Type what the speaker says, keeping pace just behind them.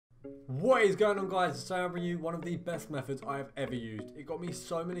What is going on, guys? So I'm bringing you one of the best methods I have ever used. It got me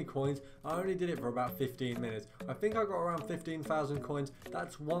so many coins. I only did it for about 15 minutes. I think I got around 15,000 coins.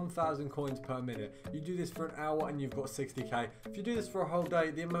 That's 1,000 coins per minute. You do this for an hour and you've got 60k. If you do this for a whole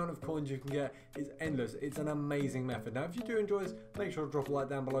day, the amount of coins you can get is endless. It's an amazing method. Now, if you do enjoy this, make sure to drop a like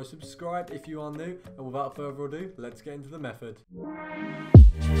down below. Subscribe if you are new. And without further ado, let's get into the method.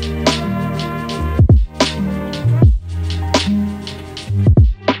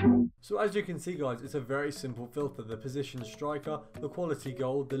 So as you can see, guys, it's a very simple filter. The position striker, the quality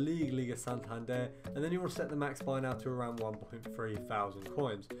gold, the league, Liga Santander, and then you want to set the max buy now to around 1.3 thousand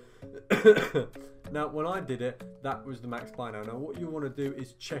coins. Now, when I did it, that was the max buy now. Now, what you want to do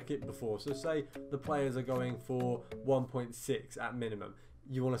is check it before. So say the players are going for 1.6 at minimum.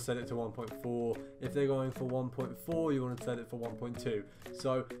 You want to set it to 1.4. If they're going for 1.4, you want to set it for 1.2.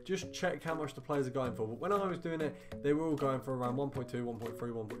 So just check how much the players are going for. But when I was doing it, they were all going for around 1.2, 1.3,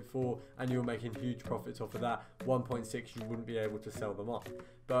 1.4, and you were making huge profits off of that. 1.6, you wouldn't be able to sell them off.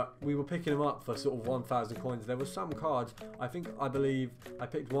 But we were picking them up for sort of 1,000 coins. There were some cards, I believe I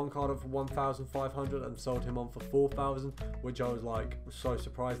picked one card up for 1,500 and sold him on for 4,000, which I was like so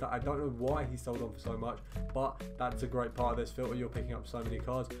surprised at. I don't know why he sold on for so much, but that's a great part of this filter. You're picking up so many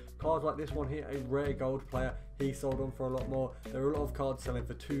cards. Cards like this one here, a rare gold player, he sold on for a lot more. There were a lot of cards selling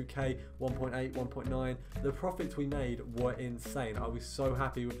for 2k, 1.8, 1.9. The profits we made were insane. I was so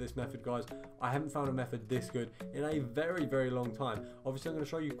happy with this method, guys. I haven't found a method this good in a very, very long time. Obviously, I'm going to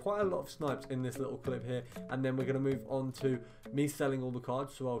show you quite a lot of snipes in this little clip here, and then we're going to move on to me selling all the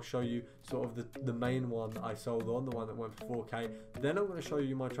cards. So I'll show you sort of the main one that I sold on, the one that went for 4k. Then I'm going to show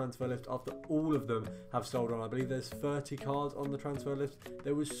you my transfer list after all of them have sold on. I believe there's 30 cards on the transfer list.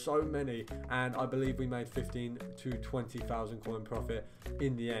 There was so many, and I believe we made 15 to 20,000 coin profit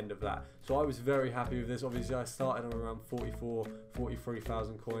in the end of that. So I was very happy with this. Obviously, I started on around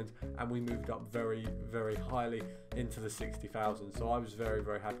 43,000 coins, and we moved up very, very highly into the 60,000. So I was very,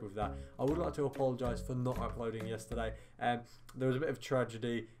 very happy with that. I would like to apologize for not uploading yesterday. There was a bit of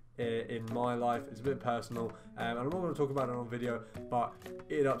tragedy in my life. It's a bit personal, and I'm not going to talk about it on video, but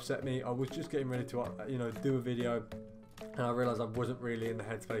it upset me. I was just getting ready to do a video, and I realised I wasn't really in the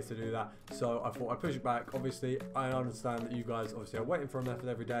headspace to do that, so I thought I'd push it back. Obviously, I understand that you guys obviously are waiting for a method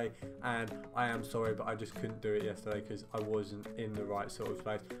every day, and I am sorry, but I just couldn't do it yesterday because I wasn't in the right sort of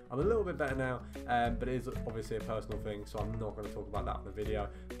space. I'm a little bit better now, but it is obviously a personal thing, so I'm not going to talk about that in the video.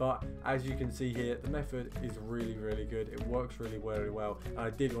 But as you can see here, the method is really, really good. It works really, really well, and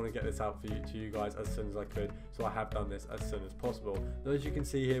I did want to get this out to you guys as soon as I could, so I have done this as soon as possible. Now, as you can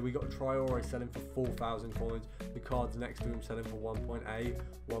see here, we got Traore selling for 4,000 coins. The cards next to him selling for 1.8,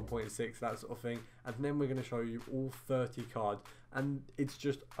 1.6, that sort of thing. And then we're going to show you all 30 cards, and it's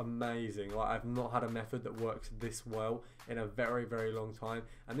just amazing. Like, I've not had a method that works this well in a very, very long time,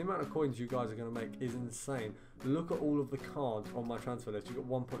 and the amount of coins you guys are going to make is insane. Look at all of the cards on my transfer list. You've got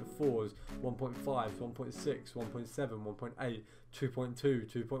 1.4s, 1.5s, 1.6, 1.7, 1.8,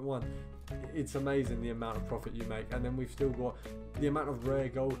 2.2, 2.1. It's amazing the amount of profit you make. And then we've still got the amount of rare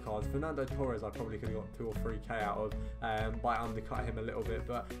gold cards. Fernando Torres, I probably could have got 2 or 3k out of, but I undercut him a little bit.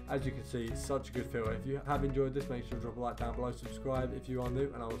 But as you can see, such a good filter. If you have enjoyed this, make sure to drop a like down below, subscribe if you are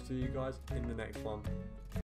new, and I will see you guys in the next one.